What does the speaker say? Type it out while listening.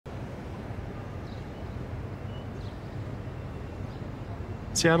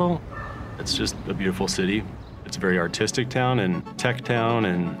Seattle, it's just a beautiful city. It's a very artistic town and tech town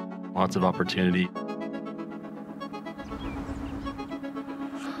and lots of opportunity.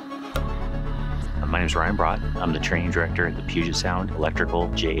 My name is Ryan Brott. I'm the training director at the Puget Sound Electrical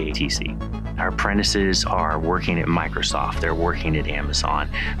JATC. Our apprentices are working at Microsoft. They're working at Amazon.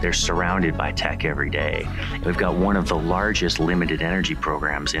 They're surrounded by tech every day. We've got one of the largest limited energy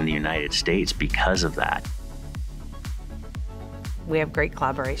programs in the United States because of that. We have great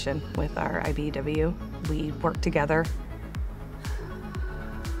collaboration with our IBEW. We work together.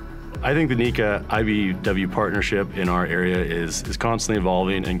 I think the NECA IBEW partnership in our area is constantly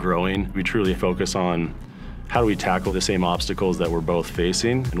evolving and growing. We truly focus on how do we tackle the same obstacles that we're both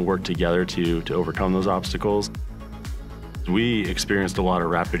facing and work together to overcome those obstacles. We experienced a lot of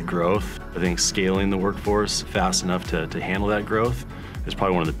rapid growth. I think scaling the workforce fast enough to handle that growth is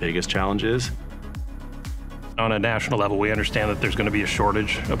probably one of the biggest challenges. On a national level, we understand that there's going to be a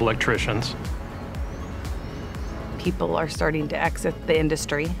shortage of electricians. People are starting to exit the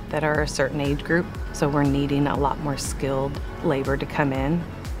industry that are a certain age group, so we're needing a lot more skilled labor to come in.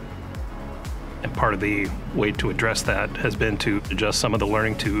 And part of the way to address that has been to adjust some of the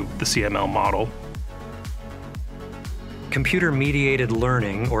learning to the CML model. Computer-Mediated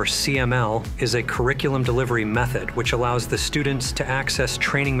Learning, or CML, is a curriculum delivery method which allows the students to access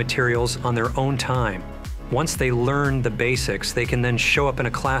training materials on their own time. Once they learn the basics, they can then show up in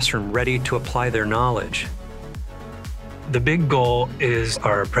a classroom ready to apply their knowledge. The big goal is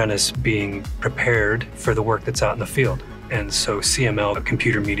our apprentice being prepared for the work that's out in the field. And so CML,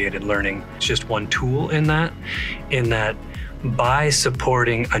 computer-mediated learning, is just one tool in that by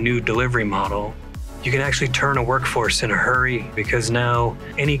supporting a new delivery model, you can actually turn a workforce in a hurry, because now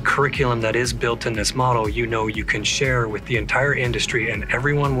any curriculum that is built in this model, you know you can share with the entire industry and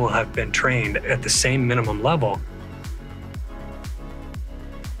everyone will have been trained at the same minimum level.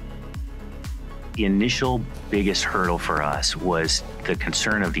 The initial biggest hurdle for us was the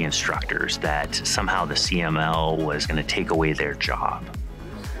concern of the instructors that somehow the CML was going to take away their job.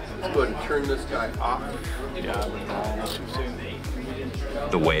 Let's go ahead and turn this guy off.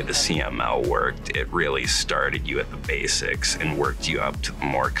 The way the CML worked, it really started you at the basics and worked you up to the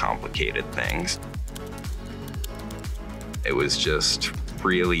more complicated things. It was just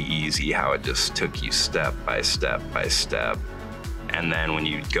really easy how it just took you step by step by step. And then when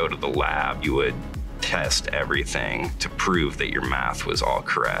you'd go to the lab, you would test everything to prove that your math was all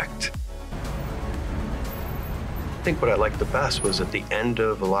correct. I think what I liked the best was at the end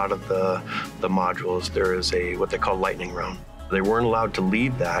of a lot of the modules, there is what they call lightning round. They weren't allowed to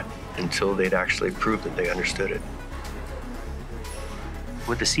leave that until they'd actually proved that they understood it.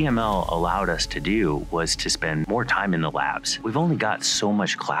 What the CML allowed us to do was to spend more time in the labs. We've only got so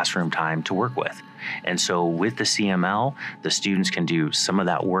much classroom time to work with. And so with the CML, the students can do some of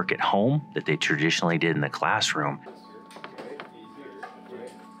that work at home that they traditionally did in the classroom.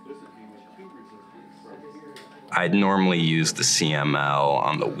 I'd normally use the CML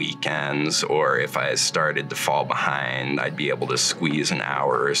on the weekends, or if I started to fall behind, I'd be able to squeeze an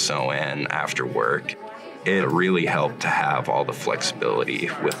hour or so in after work. It really helped to have all the flexibility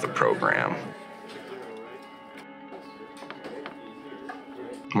with the program.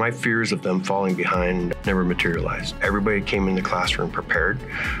 My fears of them falling behind never materialized. Everybody came in the classroom prepared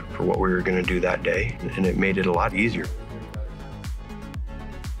for what we were going to do that day, and it made it a lot easier.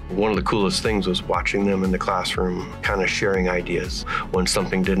 One of the coolest things was watching them in the classroom kind of sharing ideas. When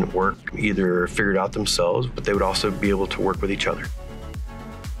something didn't work, either figure it out themselves, but they would also be able to work with each other.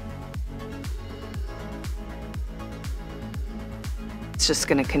 It's just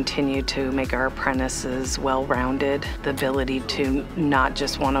going to continue to make our apprentices well-rounded, the ability to not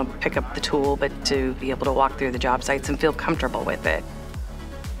just want to pick up the tool, but to be able to walk through the job sites and feel comfortable with it.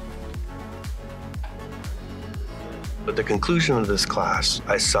 At the conclusion of this class,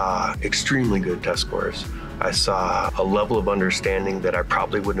 I saw extremely good test scores. I saw a level of understanding that I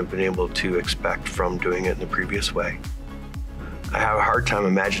probably wouldn't have been able to expect from doing it in the previous way. I have a hard time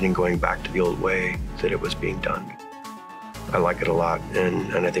imagining going back to the old way that it was being done. I like it a lot,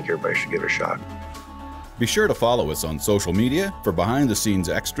 and I think everybody should give it a shot. Be sure to follow us on social media for behind-the-scenes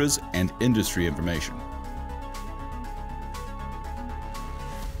extras and industry information.